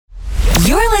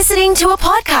listening to a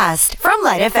podcast from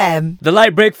LITE FM. The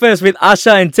Light Breakfast with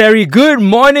Asha and Terry. Good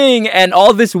morning! And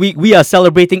all this week, we are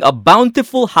celebrating a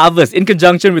bountiful harvest in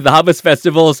conjunction with the harvest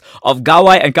festivals of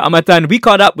Gawai and Kaamatan. We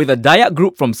caught up with a Dayak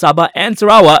group from Sabah and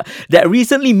Sarawak that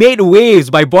recently made waves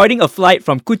by boarding a flight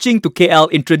from Kuching to KL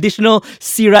in traditional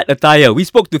sirat attire. We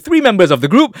spoke to three members of the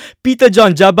group, Peter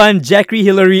John Jaban, Jackery,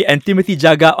 Hillary, and Themothy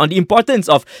Jagak, on the importance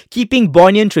of keeping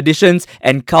Bornean traditions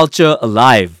and culture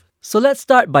alive. So let's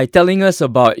start by telling us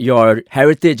about your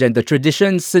heritage and the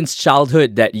traditions since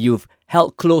childhood that you've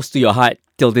held close to your heart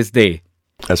till this day.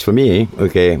 As for me,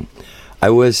 I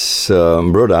was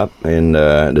brought up in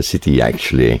the city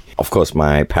actually. Of course,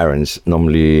 my parents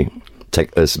normally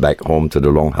take us back home to the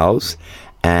longhouse,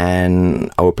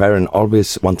 and our parents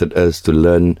always wanted us to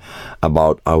learn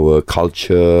about our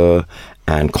culture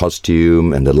and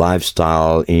costume and the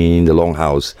lifestyle in the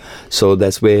longhouse. So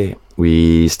that's where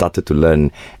we started to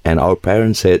learn, and our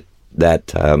parents said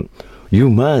that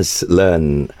you must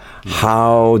learn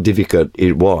how difficult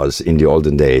it was in the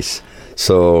olden days.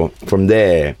 So from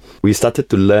there, we started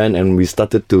to learn and we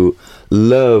started to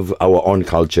love our own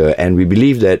culture, and we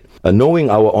believe that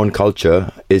knowing our own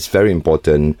culture is very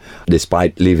important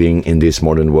despite living in this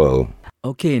modern world.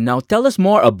 Okay, now tell us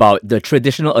more about the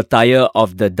traditional attire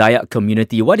of the Dayak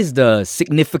community. What is the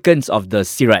significance of the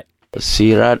sirat?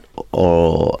 Sirat,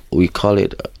 or we call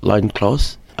it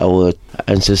loincloth. Our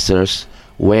ancestors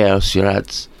wear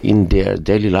sirats in their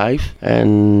daily life,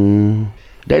 and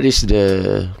that is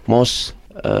the most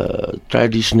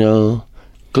traditional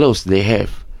clothes they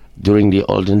have during the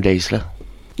olden days.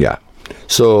 Yeah.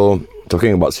 So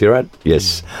talking about sirat,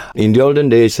 yes. In the olden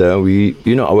days,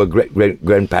 our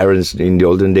great-grandparents in the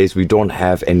olden days, we don't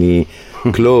have any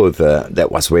clothes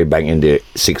that was way back in the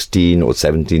 16th or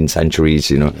 17th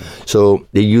centuries, So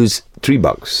they use tree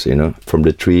barks, from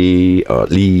the tree or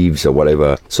leaves or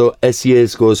whatever. So as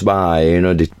years goes by,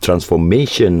 the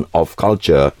transformation of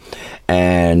culture,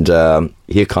 and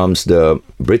here comes the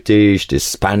British, the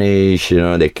Spanish,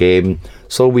 they came.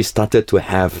 So we started to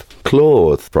have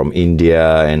clothes from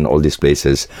India and all these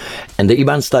places. And they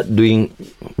even start doing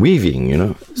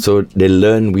weaving, So they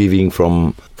learn weaving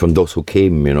from those who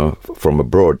came, from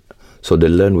abroad. So they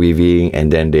learn weaving,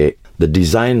 and then the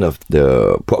design of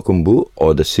the puak kumbu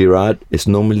or the sirat is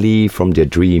normally from their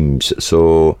dreams.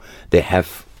 So they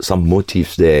have some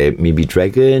motifs there. Maybe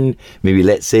dragon, maybe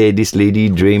let's say this lady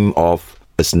dream of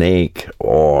a snake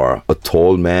or a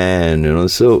tall man,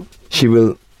 So she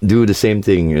will do the same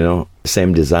thing,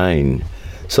 same design.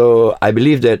 So I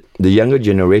believe that the younger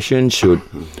generation should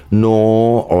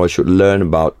know or should learn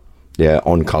about their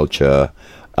own culture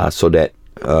so that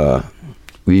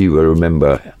we will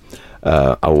remember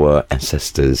our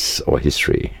ancestors or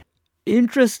history.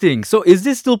 Interesting. So is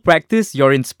this still practiced?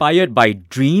 You're inspired by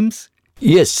dreams?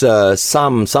 Yes,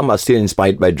 some are still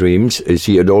inspired by dreams. You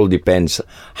see, it all depends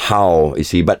how, you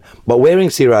see. But wearing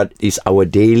sirat is our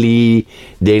daily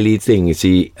thing, you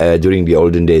see, during the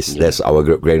olden days. Yeah. That's our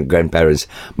grandparents.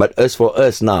 But as for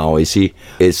us now, you see,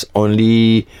 it's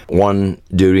only one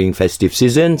during festive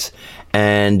seasons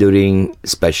and during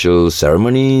special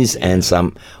ceremonies and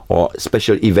some or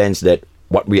special events that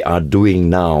what we are doing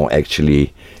now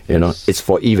actually, it's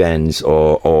for events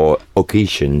or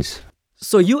occasions.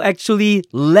 So you actually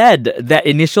led that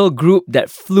initial group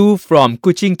that flew from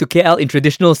Kuching to KL in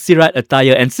traditional sirat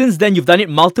attire, and since then you've done it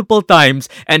multiple times,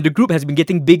 and the group has been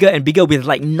getting bigger and bigger with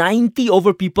like 90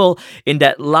 over people in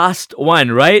that last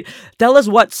one, right? Tell us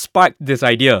what sparked this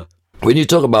idea. When you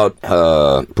talk about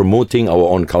promoting our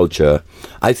own culture,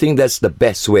 I think that's the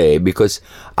best way, because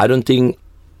I don't think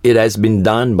it has been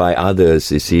done by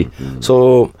others, you see.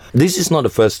 So this is not the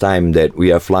first time that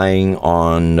we are flying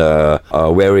on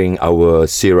wearing our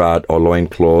sirat or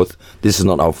loincloth. This is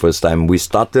not our first time. We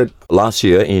started last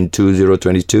year in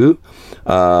 2022.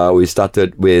 We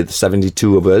started with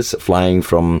 72 of us flying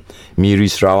from Miri,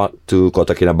 Sarawak to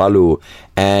Kota Kinabalu,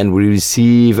 and we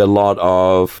receive a lot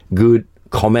of good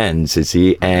comments, you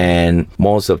see, and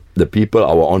most of the people,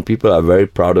 our own people, are very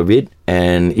proud of it,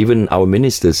 and even our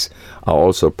ministers are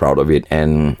also proud of it,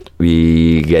 and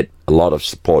we get a lot of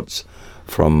supports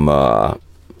from our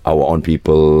own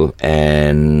people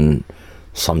and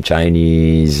some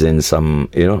Chinese and some,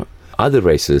 other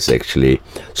races actually.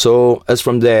 So as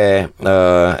from there,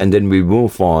 and then we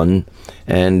move on,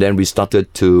 and then we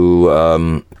started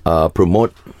to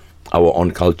promote our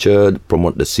own culture,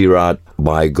 promote the sirat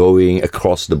by going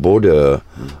across the border,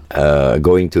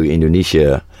 going to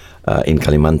Indonesia in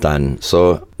Kalimantan.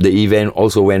 So the event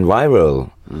also went viral.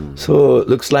 So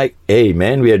looks like, hey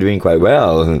man, we are doing quite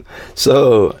well.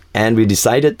 So, and we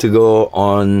decided to go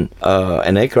on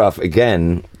an aircraft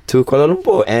again to Kuala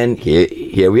Lumpur, and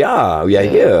here we are. We are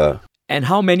here. And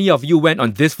how many of you went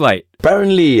on this flight?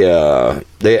 Apparently,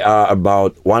 there are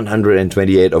about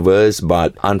 128 of us,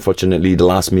 but unfortunately, the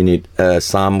last minute,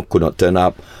 some could not turn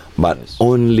up. But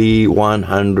only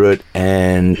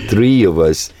 103 of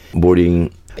us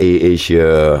boarding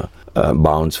Asia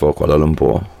bound for Kuala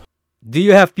Lumpur. Do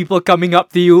you have people coming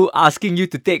up to you, asking you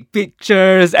to take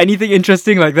pictures? Anything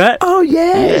interesting like that? Oh,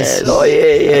 yes. Oh,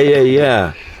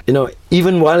 yeah. You know,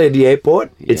 even while at the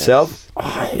airport itself,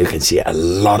 you can see a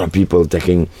lot of people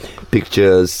taking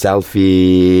pictures,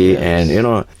 selfie, and, you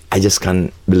know, I just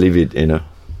can't believe it, you know.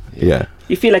 Yeah.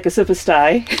 You feel like a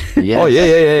superstar. Yes. Oh,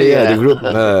 yeah. The group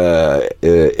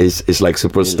is like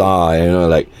superstar, you know,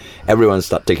 like everyone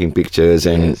start taking pictures,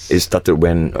 and it started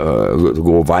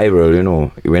go viral, you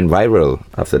know. It went viral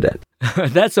after that.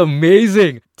 That's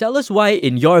amazing. Tell us why,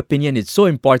 in your opinion, it's so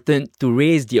important to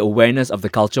raise the awareness of the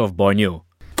culture of Borneo.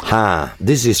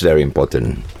 This is very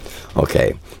important.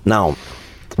 Okay, now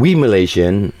we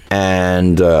Malaysian,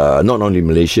 and not only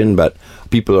Malaysian but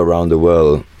people around the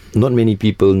world, not many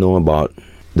people know about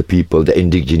the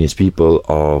indigenous people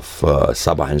of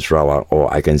Sabah and Sarawak, or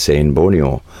I can say in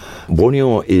Borneo.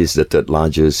 Borneo is the third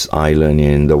largest island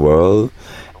in the world,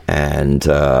 and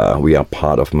we are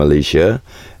part of Malaysia,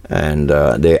 and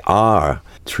there are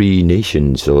 3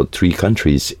 nations or 3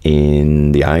 countries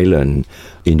in the island: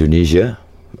 Indonesia,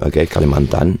 okay,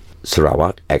 Kalimantan,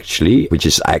 Sarawak, actually, which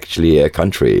is actually a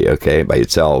country, okay, by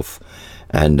itself,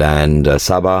 and then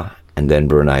Sabah, and then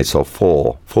Brunei. So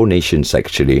four nations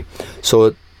actually.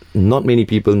 So not many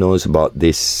people knows about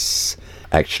this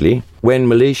actually. When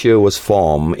Malaysia was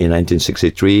formed in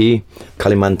 1963,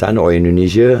 Kalimantan or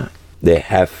Indonesia, they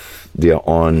have their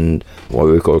own what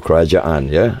we call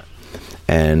kerajaan, yeah,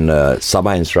 and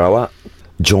Sabah and Sarawak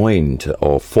joined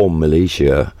or formed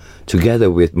Malaysia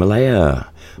together with Malaya.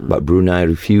 But Brunei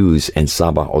refused, and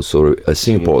Sabah also,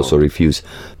 Singapore also refused.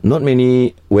 Not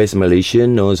many West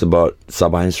Malaysian knows about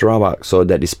Sabah and Sarawak, so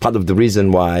that is part of the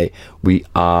reason why we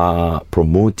are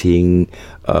promoting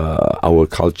our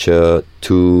culture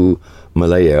to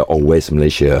Malaya or West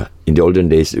Malaysia. In the olden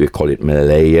days, we call it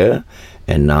Malaya,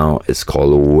 and now it's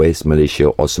called West Malaysia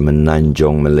or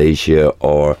Semenanjung Malaysia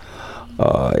or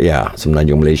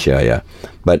Semenanjung Malaysia. Yeah,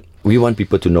 but we want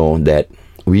people to know that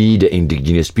we, the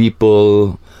indigenous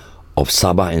people of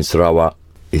Sabah and Sarawak,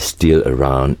 is still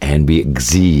around, and we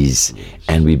exist,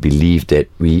 and we believe that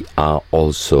we are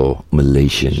also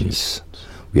Malaysians.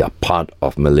 We are part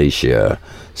of Malaysia.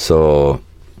 So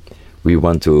we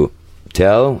want to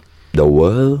tell the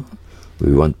world,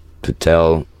 we want to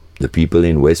tell the people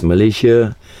in West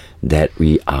Malaysia that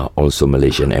we are also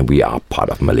Malaysian and we are part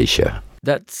of Malaysia.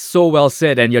 That's so well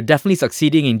said, and you're definitely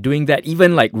succeeding in doing that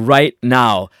even like right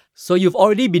now. So you've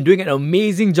already been doing an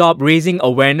amazing job raising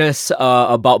awareness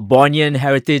about Bornean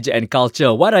heritage and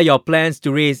culture. What are your plans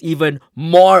to raise even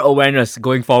more awareness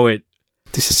going forward?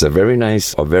 This is a very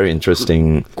nice or very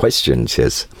interesting question,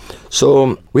 yes.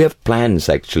 So we have plans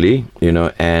actually, you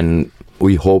know, and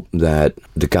we hope that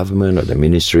the government or the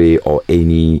ministry or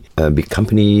any big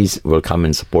companies will come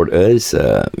and support us,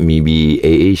 maybe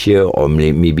AirAsia or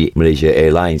maybe Malaysia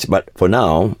Airlines. But for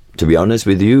now, to be honest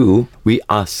with you, we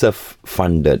are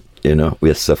self-funded, you know,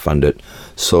 we are self-funded.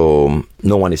 So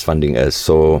no one is funding us.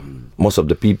 So most of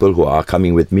the people who are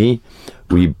coming with me,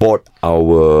 we bought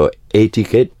our air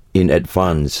ticket in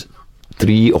advance,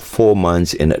 3 or 4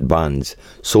 months in advance.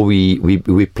 So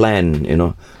we plan, you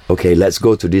know, okay, let's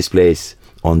go to this place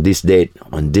on this date,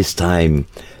 on this time.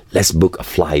 Let's book a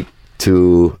flight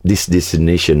to this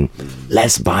destination.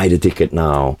 Let's buy the ticket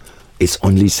now. It's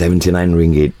only 79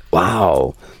 ringgit.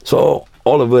 Wow. So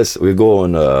all of us, we go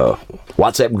on a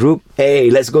WhatsApp group.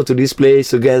 Hey, let's go to this place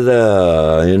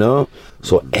together, you know.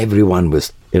 So everyone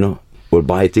was, you know, will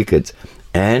buy tickets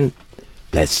and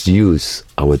let's use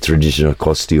our traditional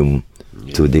costume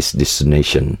to this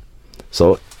destination.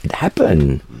 So it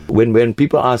happened. When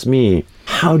people ask me,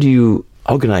 how do you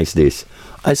organize this?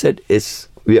 I said,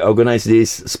 we organize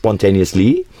this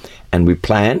spontaneously and we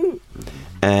plan.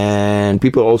 And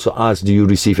people also ask, do you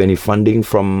receive any funding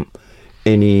from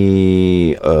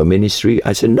any ministry?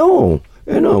 I said, no.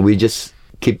 You know, we just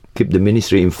keep the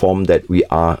ministry informed that we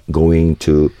are going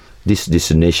to this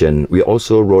destination. We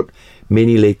also wrote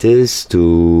many letters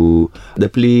to the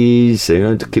police, you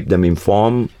know, to keep them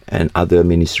informed, and other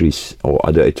ministries or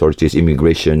other authorities,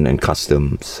 immigration and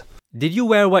customs. Did you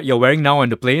wear what you're wearing now on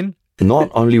the plane?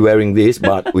 Not only wearing this,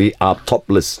 but we are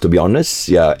topless, to be honest,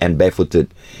 and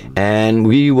barefooted. And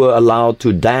we were allowed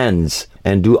to dance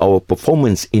and do our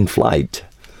performance in flight.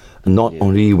 Not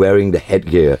only wearing the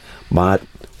headgear, but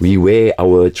we wear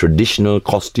our traditional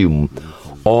costume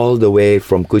all the way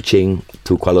from Kuching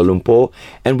to Kuala Lumpur.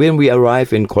 And when we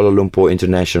arrive in Kuala Lumpur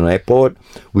International Airport,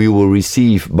 we were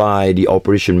received by the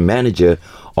operation manager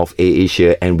of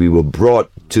AirAsia, and we were brought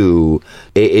to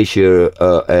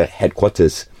AirAsia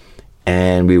headquarters,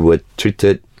 and we were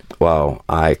treated. Wow,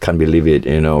 I can't believe it.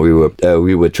 We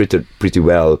were treated pretty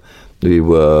well. We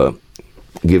were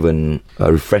given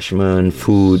refreshment,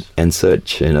 food, and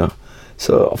such.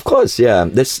 So of course,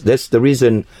 that's the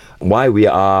reason why we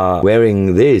are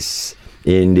wearing this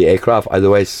in the aircraft.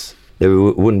 Otherwise, there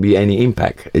wouldn't be any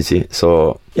impact. You see,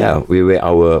 so we wear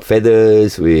our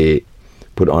feathers, we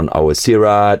put on our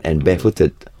sirat, and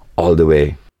barefooted all the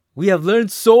way. We have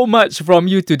learned so much from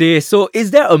you today. So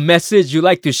is there a message you'd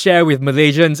like to share with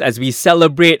Malaysians as we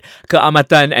celebrate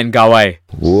Keamatan and Gawai?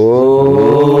 Whoa,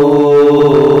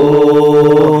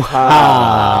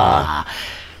 ha.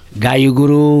 Gayu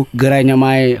guru, gerai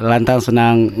nyamai, lantang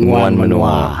senang, nguan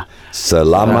menua.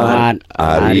 Selamat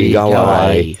Hari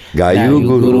Gawai, Gayu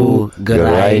Guru,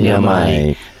 gerai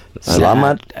nyamai.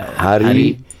 Selamat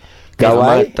Hari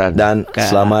Gawai dan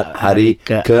selamat Hari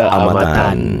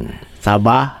Keamatan.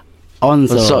 Sabah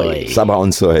Onsoy. Sabah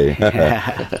Onsoy.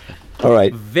 All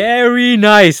right. Very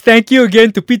nice. Thank you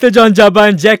again to Peter John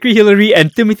Jaban, Jackery Hillary,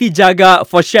 and Themothy Jagak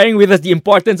for sharing with us the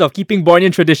importance of keeping Bornean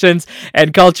traditions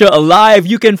and culture alive.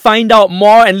 You can find out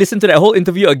more and listen to that whole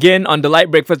interview again on the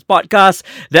LITE Breakfast podcast.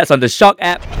 That's on the Shock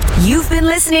app. You've been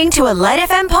listening to a LITE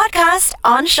FM podcast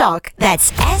on Shock.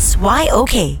 That's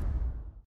SYOK.